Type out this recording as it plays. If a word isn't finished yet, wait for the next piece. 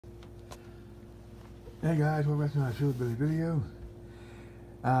Hey guys, welcome back to another Field Billy video.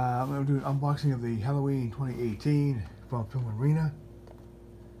 I'm going to do an unboxing of the Halloween 2018 from Film Arena.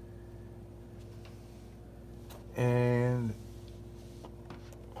 And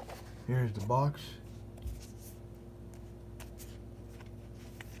here's the box.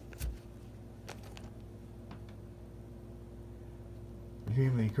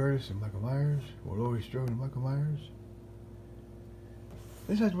 Jamie Lee Curtis and Michael Myers, or Laurie Strode and Michael Myers.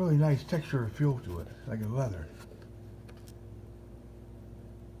 This has a really nice texture and feel to it, like a leather.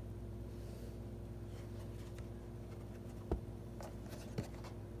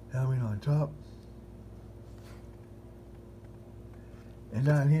 Halloween on top. And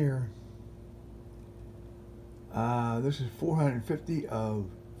down here, this is 450 of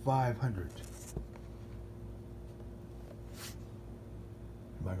 500.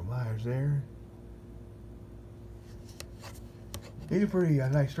 Michael Myers there. These are pretty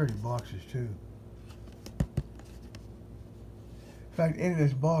nice sturdy boxes too. In fact, in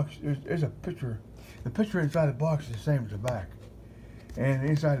this box, there's a picture. The picture inside the box is the same as the back. And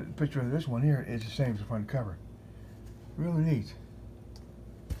inside the picture of this one here is the same as the front cover. Really neat.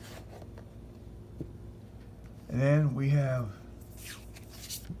 And then we have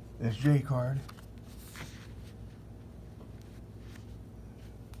this J card.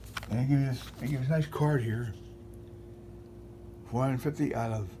 And they give us a nice card here. 450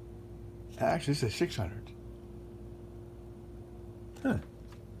 out of, actually this is 600. Huh.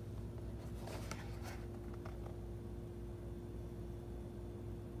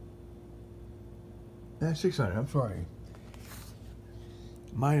 That's 600, I'm sorry.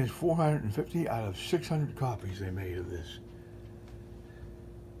 Mine is 450 out of 600 copies they made of this.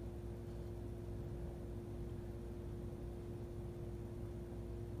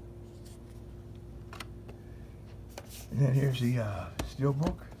 And then here's the steel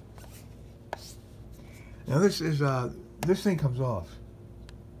book. Now this is this thing comes off,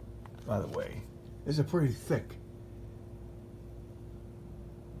 by the way. It's a pretty thick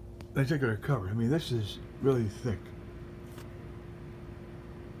particular cover. I mean, this is really thick.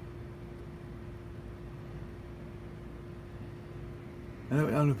 I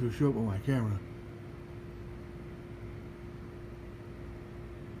don't know if it'll show up on my camera.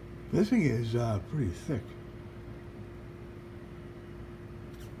 This thing is pretty thick.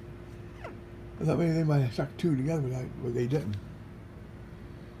 I thought maybe they might have stuck two together, but they didn't.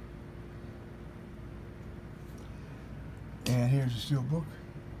 And here's the steel book.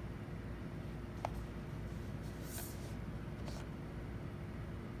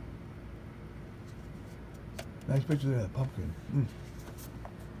 Nice picture there of the pumpkin.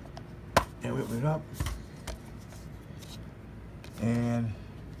 And we open it up. And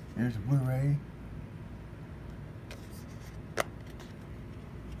here's the Blu-ray.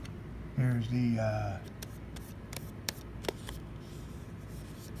 Here's the,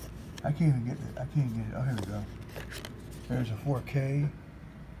 I can't even get it. Oh, here we go. There's a 4K.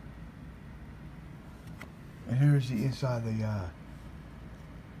 And here's the inside of the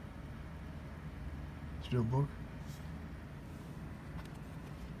steel book.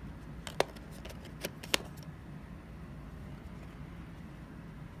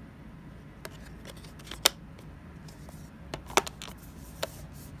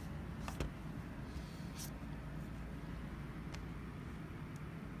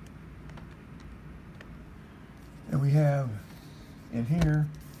 And we have in here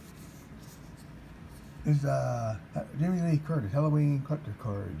is Jamie Lee Curtis Halloween collector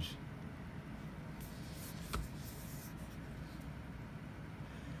cards.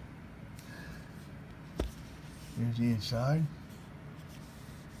 Here's the inside.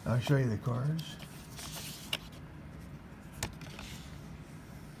 I'll show you the cards.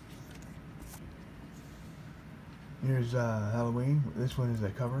 Here's Halloween. This one is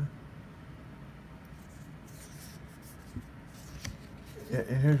the cover.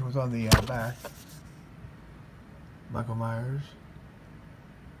 And here's what's on the back. Michael Myers.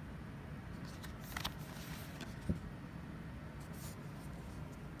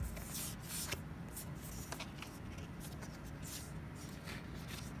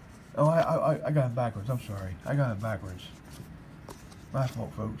 Oh, I got it backwards. I'm sorry. I got it backwards. My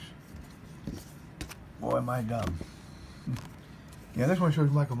fault, folks. Boy, am I dumb. Yeah, this one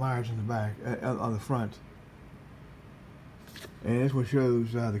shows Michael Myers in the back, on the front. And this one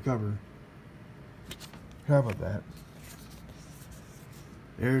shows the cover. Sorry about that.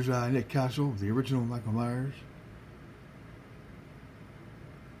 There's Nick Castle, the original Michael Myers.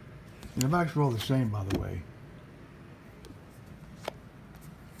 And the backs are all the same, by the way.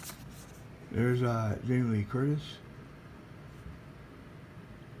 There's Jamie Lee Curtis.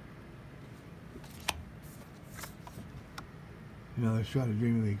 Another shot of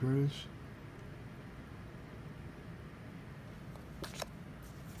Jamie Lee Curtis.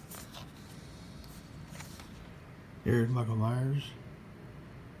 Here's Michael Myers.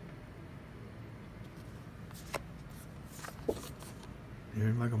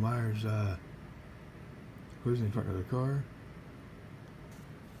 Here's Michael Myers cruising in front of the car.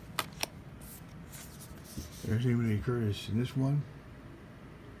 There's Jamie Lee Curtis in this one.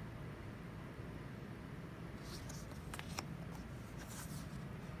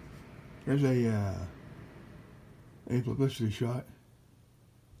 There's a publicity shot.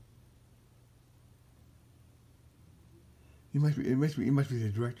 He must be the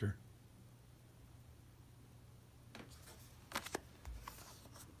director.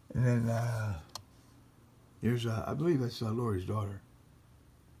 And then here's I believe that's Laurie's daughter.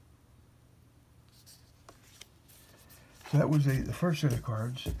 So that was the first set of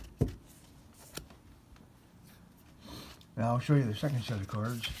cards. Now I'll show you the second set of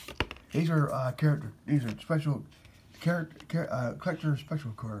cards. These are These are special collector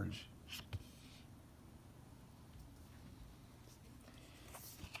special cards.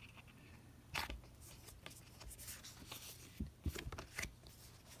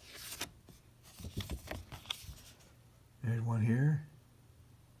 There's one here,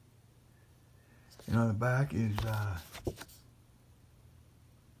 and on the back is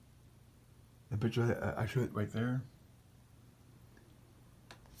the picture I showed right there.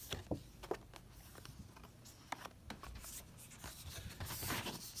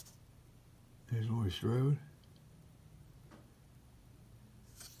 There's Laurie Strode.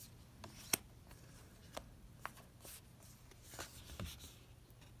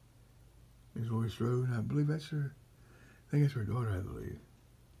 There's Laurie Strode. I believe that's her. I think it's her daughter, I believe.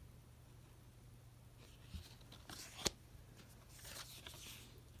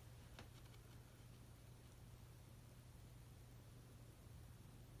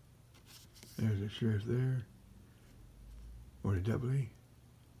 There's the sheriff there, or the deputy.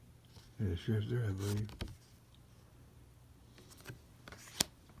 There's the sheriff there, I believe.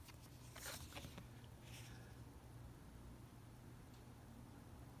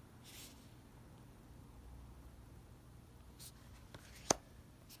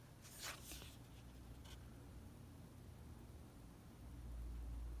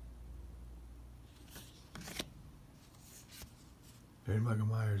 There's Michael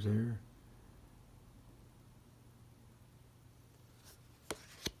Myers there.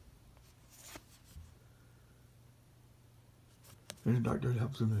 And the doctor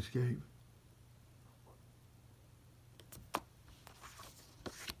helps him escape.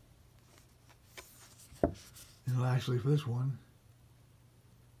 And lastly, for this one,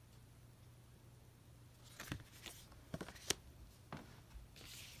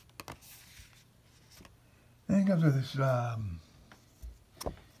 and it comes with this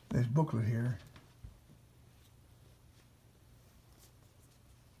this booklet here,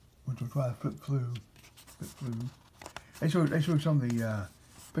 which we'll try to flip through. They showed some of the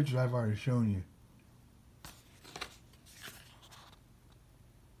pictures I've already shown you.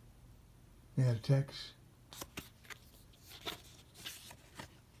 They have text.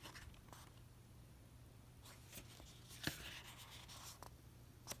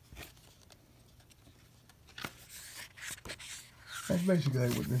 That's basically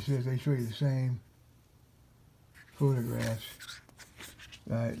what this is. They show you the same photographs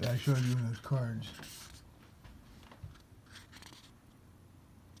that I showed you in those cards.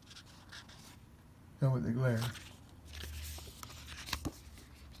 Come with the glare.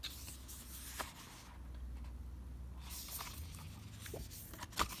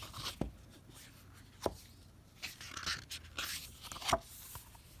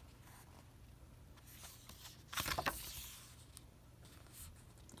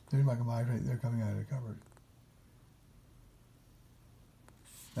 There's Michael Myers right there coming out of the cupboard.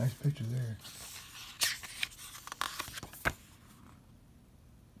 Nice picture there.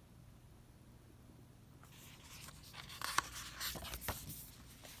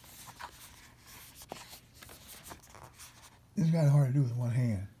 This is kind of hard to do with one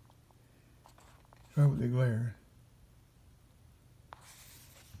hand. Try with the glare.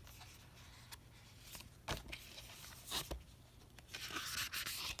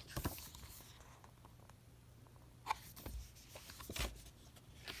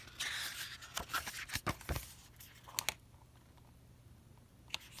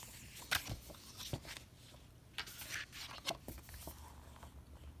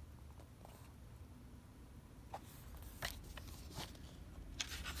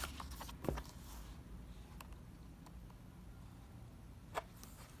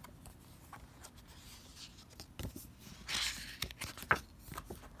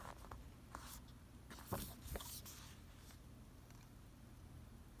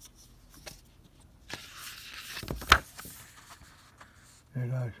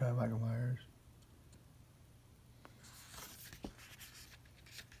 shot Michael Myers.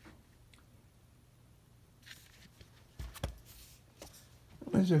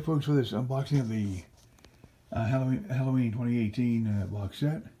 That's it, folks, for this unboxing of the Halloween 2018 box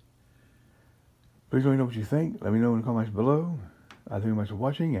set. Please let me know what you think. Let me know in the comments below. Thank you very much for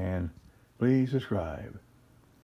watching, and please subscribe.